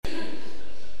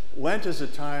Lent is a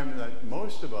time that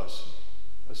most of us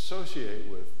associate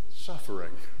with suffering,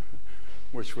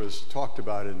 which was talked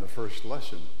about in the first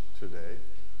lesson today.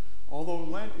 Although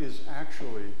Lent is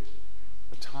actually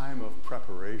a time of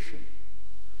preparation,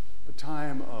 a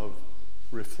time of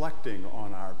reflecting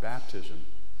on our baptism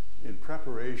in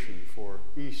preparation for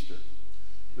Easter,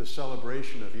 the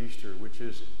celebration of Easter, which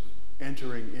is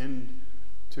entering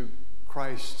into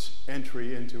Christ's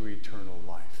entry into eternal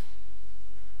life.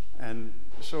 And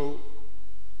so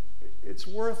it's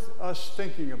worth us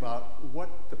thinking about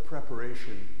what the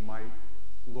preparation might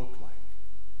look like.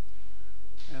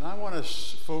 And I want to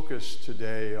focus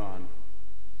today on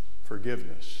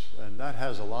forgiveness. And that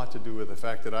has a lot to do with the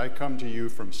fact that I come to you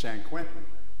from San Quentin.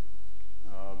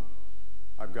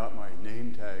 I've got my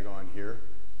name tag on here.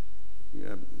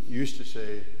 Used to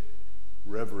say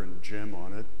Reverend Jim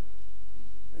on it.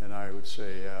 And I would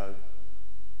say, it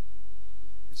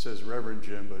says Reverend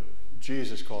Jim, but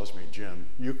Jesus calls me Jim.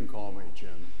 You can call me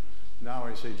Jim. Now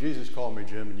I say, Jesus called me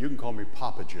Jim, and you can call me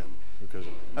Papa Jim, because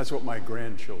that's what my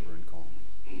grandchildren call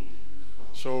me.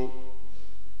 So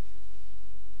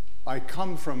I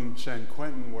come from San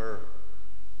Quentin, where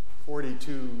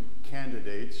 42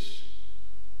 candidates,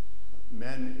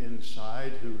 men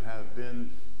inside who have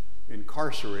been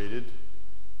incarcerated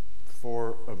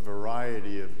for a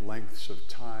variety of lengths of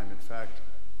time. In fact,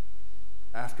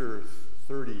 after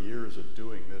 30 years of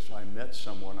doing this, I met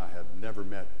someone I have never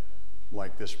met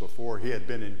like this before. He had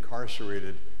been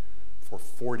incarcerated for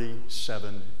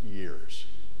 47 years.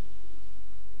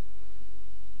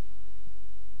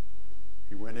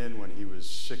 He went in when he was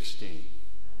 16.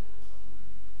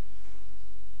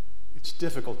 It's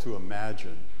difficult to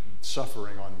imagine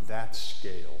suffering on that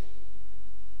scale,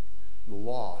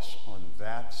 loss on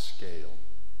that scale.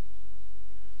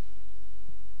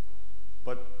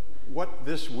 But what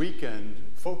this weekend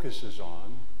focuses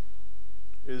on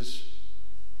is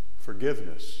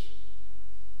forgiveness.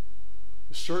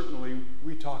 Certainly,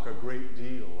 we talk a great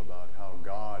deal about how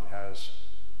God has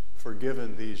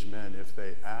forgiven these men if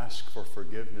they ask for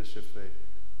forgiveness, if they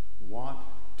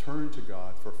turn to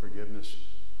God for forgiveness.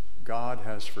 God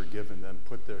has forgiven them,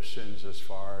 put their sins as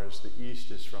far as the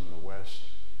east is from the west,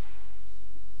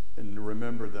 and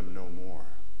remember them no more.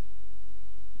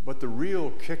 But the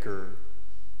real kicker,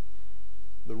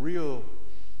 the real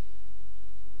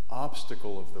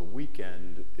obstacle of the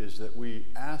weekend is that we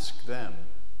ask them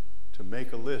to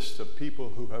make a list of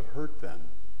people who have hurt them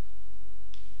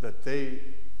that they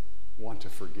want to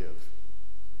forgive.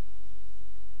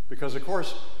 Because, of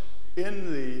course,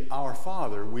 in the Our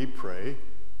Father we pray,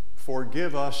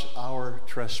 forgive us our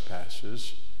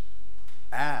trespasses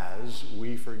as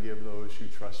we forgive those who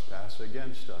trespass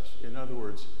against us. In other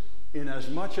words,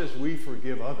 inasmuch as we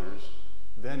forgive others,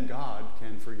 then God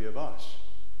can forgive us.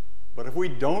 But if we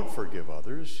don't forgive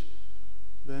others,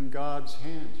 then God's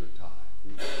hands are tied.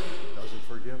 He doesn't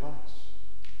forgive us.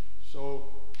 So,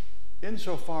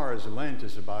 insofar as Lent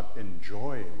is about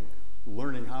enjoying,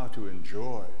 learning how to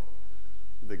enjoy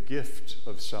the gift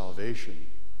of salvation,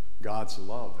 God's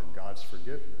love and God's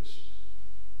forgiveness,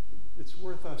 it's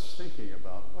worth us thinking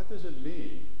about what does it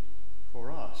mean for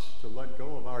us to let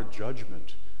go of our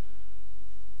judgment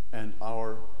and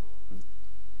our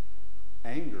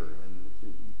anger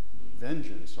and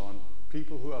vengeance on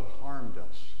people who have harmed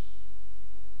us.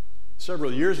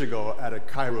 Several years ago at a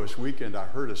Kairos weekend, I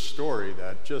heard a story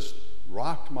that just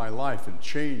rocked my life and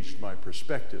changed my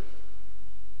perspective.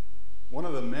 One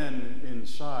of the men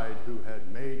inside who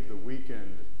had made the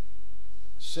weekend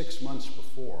 6 months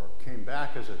before came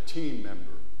back as a team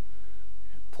member,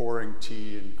 pouring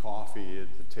tea and coffee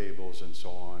at the tables and so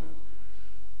on, and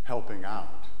helping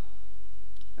out.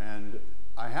 And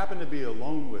I happened to be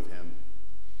alone with him.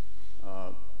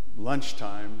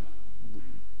 Lunchtime,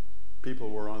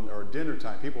 dinner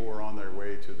time, people were on their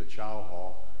way to the chow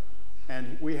hall,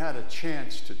 and we had a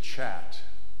chance to chat.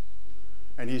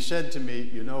 And he said to me,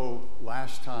 you know,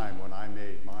 last time when I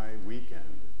made my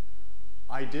weekend,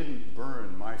 I didn't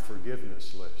burn my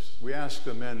forgiveness list. We asked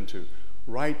the men to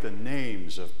write the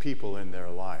names of people in their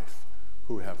life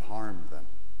who have harmed them.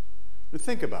 Now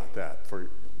think about that,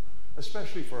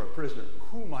 especially for a prisoner.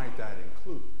 Who might that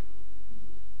include?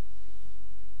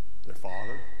 Their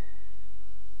father,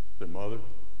 their mother,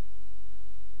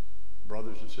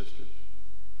 brothers and sisters,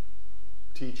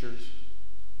 teachers,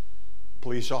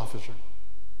 police officer,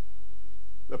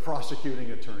 the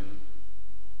prosecuting attorney,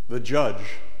 the judge,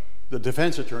 the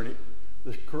defense attorney,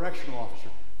 the correctional officer.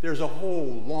 There's a whole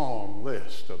long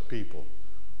list of people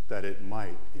that it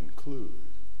might include.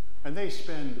 And they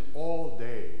spend all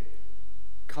day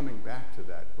coming back to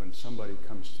that when somebody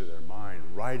comes to their mind,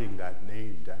 writing that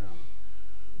name down.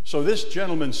 So this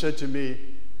gentleman said to me,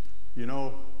 you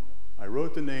know, I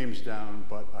wrote the names down,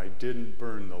 but I didn't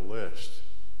burn the list,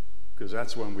 because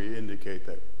that's when we indicate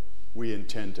that we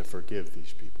intend to forgive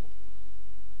these people.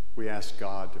 We ask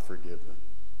God to forgive them.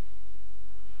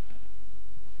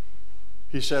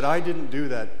 He said, I didn't do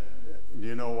that. Do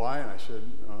you know why? And I said,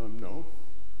 no.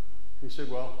 He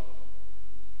said, well,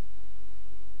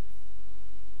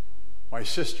 my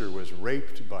sister was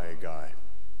raped by a guy,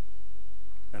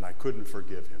 and I couldn't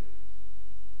forgive him.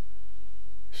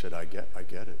 He said, I get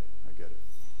it.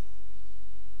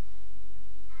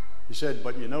 He said,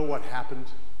 but you know what happened?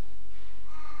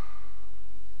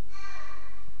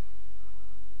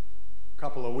 A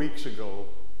couple of weeks ago,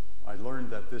 I learned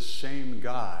that this same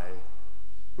guy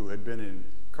who had been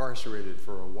incarcerated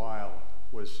for a while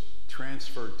was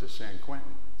transferred to San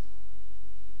Quentin.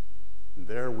 And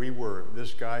there we were,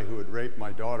 this guy who had raped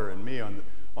my daughter and me on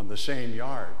the same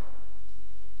yard.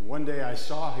 And one day I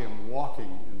saw him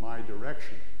walking in my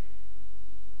direction.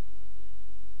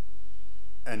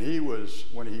 And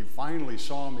when he finally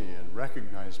saw me and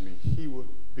recognized me, he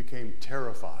became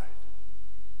terrified.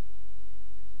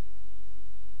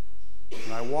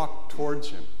 And I walked towards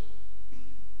him.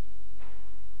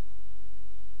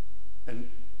 And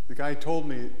the guy told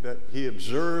me that he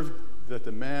observed that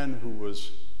the man who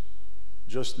was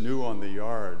just new on the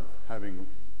yard, having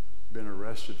been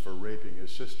arrested for raping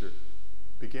his sister,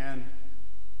 began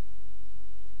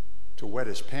to wet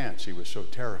his pants. He was so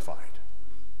terrified.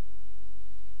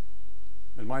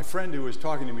 And my friend who was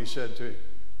talking to me said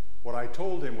what I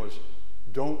told him was,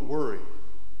 don't worry,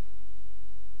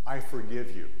 I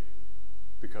forgive you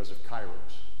because of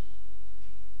Kairos.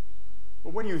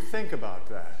 But when you think about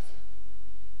that,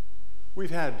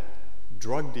 we've had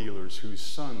drug dealers whose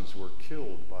sons were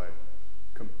killed by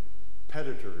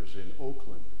competitors in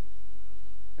Oakland,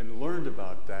 and learned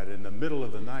about that in the middle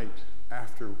of the night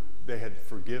after they had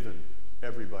forgiven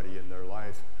everybody in their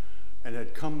life, and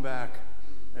had come back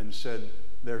and said,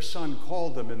 their son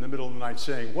called them in the middle of the night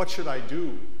saying, what should I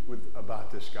do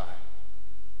about this guy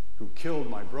who killed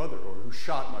my brother, or who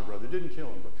shot my brother? Didn't kill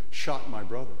him, but shot my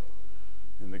brother.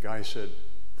 And the guy said,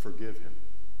 forgive him.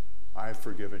 I've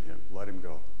forgiven him. Let him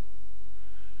go.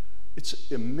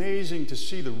 It's amazing to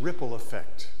see the ripple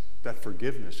effect that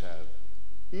forgiveness has.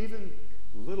 Even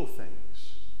little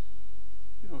things,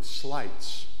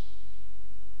 slights,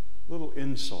 little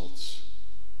insults.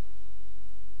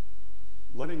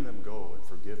 Letting them go and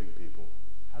forgiving people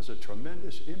has a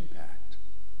tremendous impact.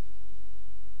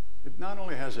 It not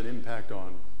only has an impact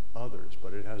on others,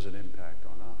 but it has an impact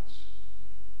on us.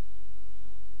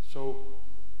 So,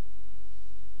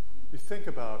 you think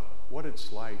about what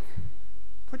it's like.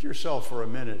 Put yourself for a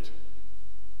minute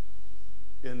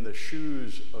in the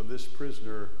shoes of this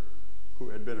prisoner who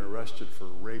had been arrested for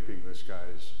raping this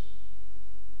guy's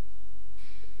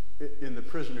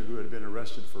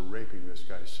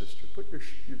sister. Put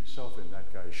yourself in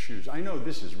that guy's shoes. I know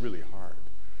this is really hard.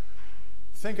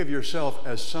 Think of yourself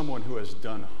as someone who has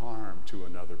done harm to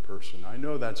another person. I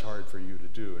know that's hard for you to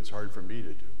do. It's hard for me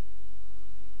to do.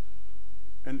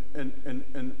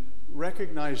 And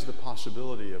recognize the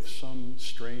possibility of some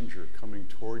stranger coming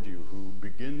toward you who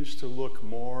begins to look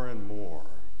more and more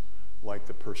like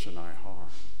the person I harmed,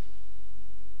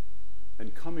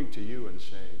 and coming to you and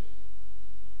saying,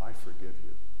 I forgive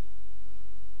you.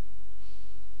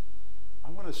 I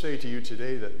want to say to you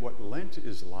today that what Lent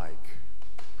is like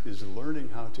is learning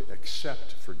how to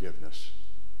accept forgiveness,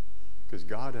 because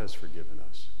God has forgiven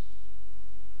us.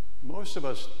 Most of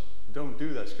us don't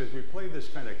do this because we play this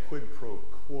kind of quid pro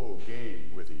quo game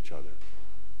with each other.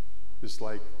 It's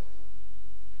like,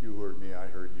 you hurt me, I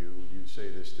hurt you, you say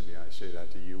this to me, I say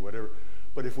that to you, whatever.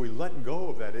 But if we let go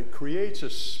of that, it creates a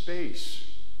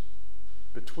space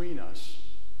between us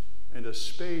and a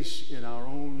space in our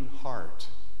own heart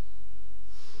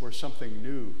where something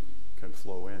new can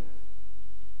flow in.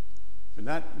 And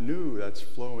that new that's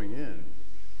flowing in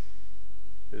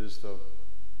is the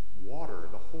water,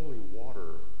 the holy water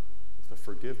of the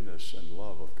forgiveness and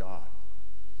love of God.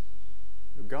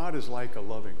 God is like a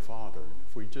loving father. And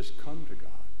if we just come to God,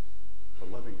 a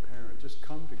loving parent, just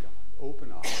come to God,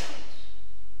 open our hearts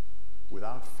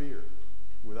without fear,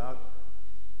 without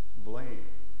blame,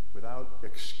 without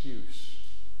excuse.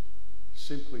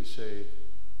 Simply say,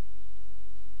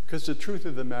 because the truth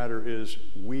of the matter is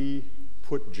we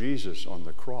put Jesus on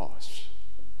the cross.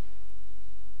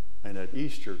 And at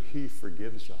Easter, he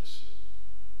forgives us.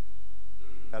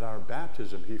 At our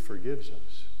baptism, he forgives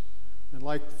us. And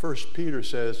like 1 Peter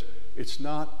says, it's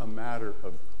not a matter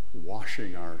of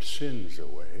washing our sins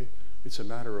away. It's a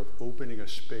matter of opening a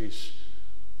space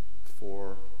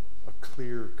for a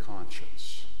clear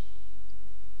conscience.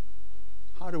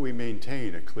 how do we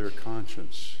maintain a clear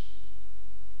conscience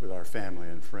with our family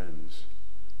and friends,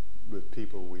 with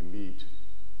people we meet,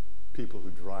 people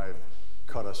who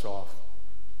cut us off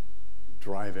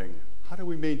driving? How do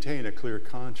we maintain a clear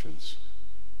conscience?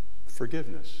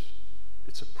 Forgiveness.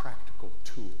 It's a practical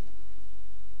tool.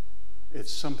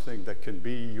 It's something that can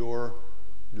be your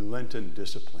Lenten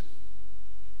discipline.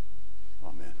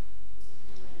 Amen.